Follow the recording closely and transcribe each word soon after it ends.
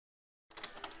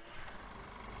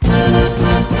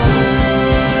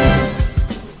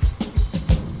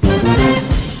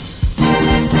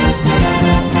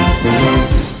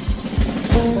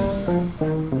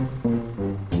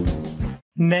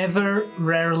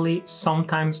Rarely,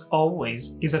 Sometimes,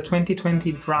 Always is a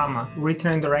 2020 drama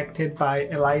written and directed by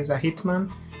Eliza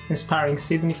Hittman and starring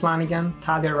Sidney Flanigan,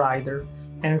 Talia Ryder,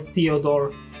 and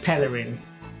Théodore Pellerin.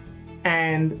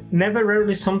 And Never,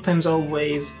 Rarely, Sometimes,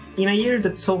 Always, in a year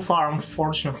that so far,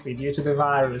 unfortunately, due to the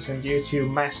virus and due to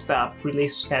messed up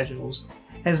release schedules,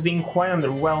 has been quite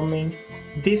underwhelming,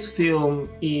 this film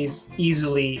is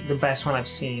easily the best one I've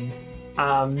seen.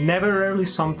 Never, Rarely,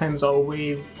 Sometimes,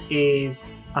 Always is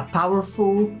a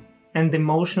powerful and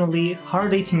emotionally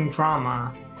hard-hitting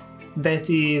drama that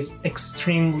is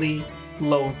extremely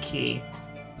low-key.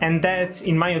 And that,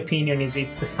 in my opinion, is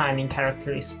its defining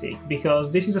characteristic, because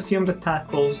this is a film that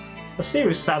tackles a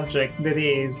serious subject that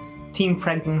is teen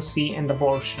pregnancy and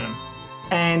abortion.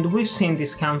 And we've seen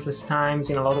this countless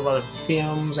times in a lot of other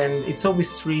films, and it's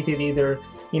always treated either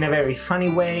in a very funny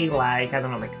way, like, I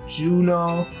don't know, like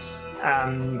Juno,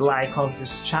 like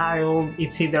Obvious Child.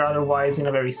 It's either otherwise in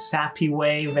a very sappy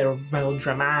way, very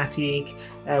melodramatic,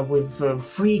 with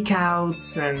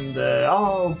freakouts and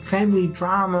oh, family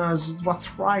dramas,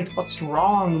 what's right, what's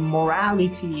wrong,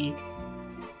 morality.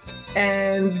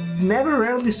 And Never,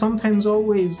 Rarely, Sometimes,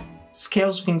 Always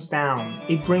scales things down.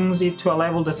 It brings it to a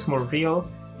level that's more real,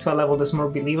 to a level that's more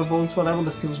believable, to a level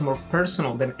that feels more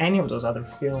personal than any of those other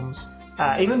films.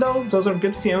 Even though those are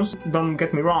good films, don't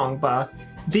get me wrong, but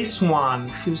this one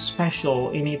feels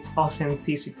special in its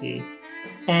authenticity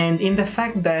and in the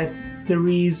fact that there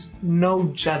is no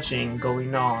judging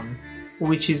going on,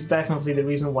 which is definitely the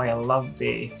reason why I loved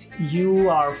it. You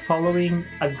are following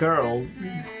a girl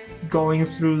going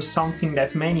through something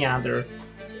that many others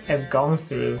have gone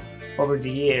through over the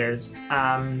years,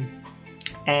 and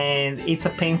it's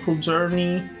a painful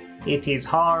journey, it is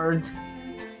hard.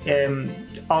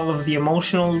 All of the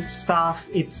emotional stuff,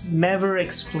 it's never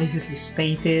explicitly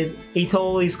stated. It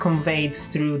all is conveyed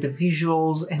through the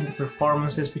visuals and the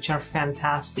performances, which are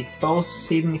fantastic. Both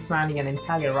Sidney Flanigan and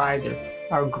Talia Ryder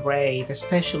are great,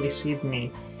 especially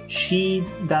Sidney. She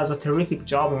does a terrific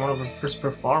job in one of her first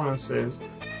performances.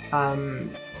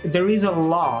 There is a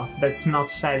lot that's not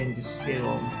said in this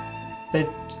film that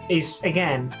is,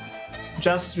 again,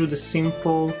 just through the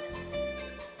simple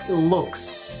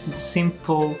looks, the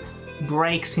simple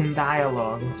breaks in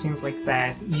dialogue and things like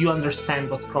that, you understand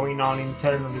what's going on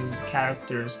internally with the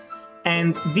characters.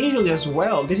 And visually as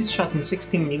well, this is shot in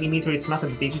 16mm, it's not a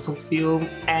digital film,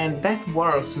 and that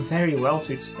works very well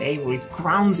to its favor. It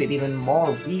grounds it even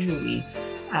more visually,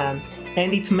 and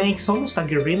it makes almost a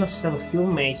guerrilla style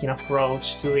filmmaking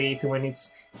approach to it when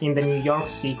it's in the New York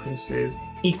sequences.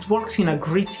 It works in a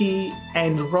gritty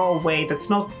and raw way that's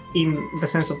not in the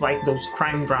sense of like those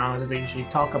crime dramas that they usually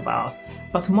talk about,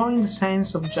 but more in the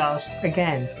sense of just,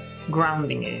 again,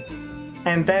 grounding it.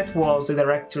 And that was the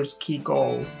director's key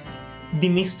goal.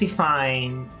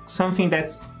 Demystifying something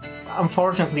that's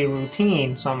unfortunately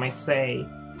routine, some might say.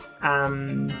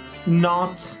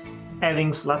 Not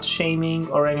having slut-shaming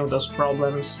or any of those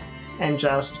problems, and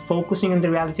just focusing on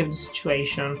the reality of the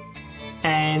situation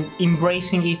and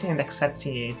embracing it and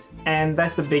accepting it. And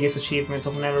that's the biggest achievement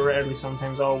of Never, Rarely,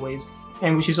 Sometimes, Always,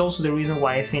 and which is also the reason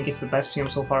why I think it's the best film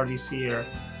so far this year.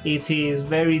 It is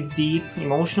very deep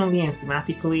emotionally and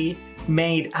thematically,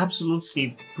 made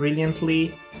absolutely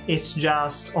brilliantly. It's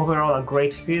just overall a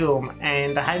great film,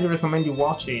 and I highly recommend you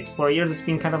watch it. For a year that's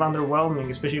been kind of underwhelming,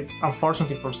 especially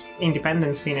unfortunately for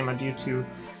independent cinema due to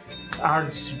our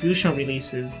distribution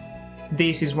releases,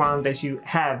 this is one that you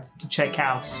have to check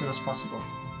out as soon as possible.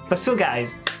 But still,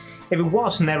 guys, if you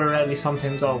watched Never, Rarely,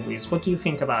 Sometimes, Always, what do you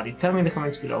think about it? Tell me in the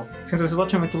comments below. Consider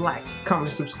watching, remember to like,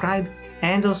 comment, subscribe,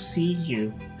 and I'll see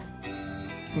you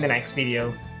in the next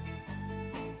video.